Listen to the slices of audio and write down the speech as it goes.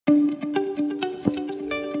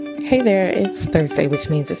Hey there, it's Thursday, which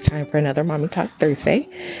means it's time for another Mommy Talk Thursday.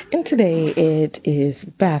 And today it is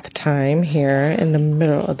bath time here in the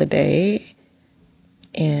middle of the day.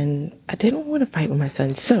 And I didn't want to fight with my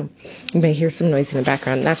son, so you may hear some noise in the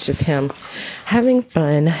background. That's just him having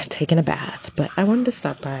fun taking a bath. But I wanted to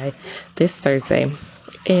stop by this Thursday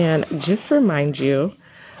and just remind you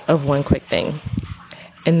of one quick thing.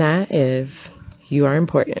 And that is, you are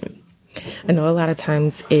important. I know a lot of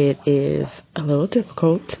times it is a little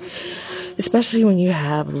difficult, especially when you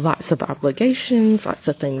have lots of obligations, lots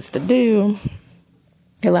of things to do,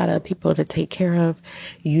 a lot of people to take care of.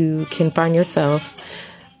 You can find yourself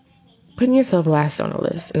putting yourself last on the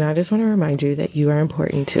list. And I just want to remind you that you are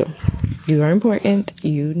important too. You are important.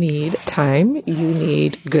 You need time. You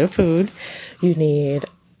need good food. You need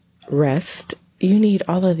rest. You need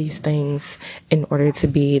all of these things in order to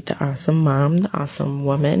be the awesome mom, the awesome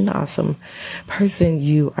woman, the awesome person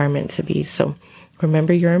you are meant to be. So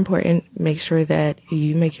remember, you're important. Make sure that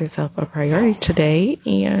you make yourself a priority today,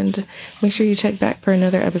 and make sure you check back for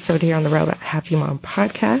another episode here on the Robot Happy Mom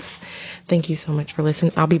podcast. Thank you so much for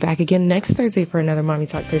listening. I'll be back again next Thursday for another Mommy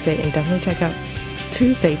Talk Thursday, and definitely check out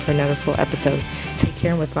Tuesday for another full episode. Take care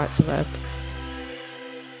and with lots of love.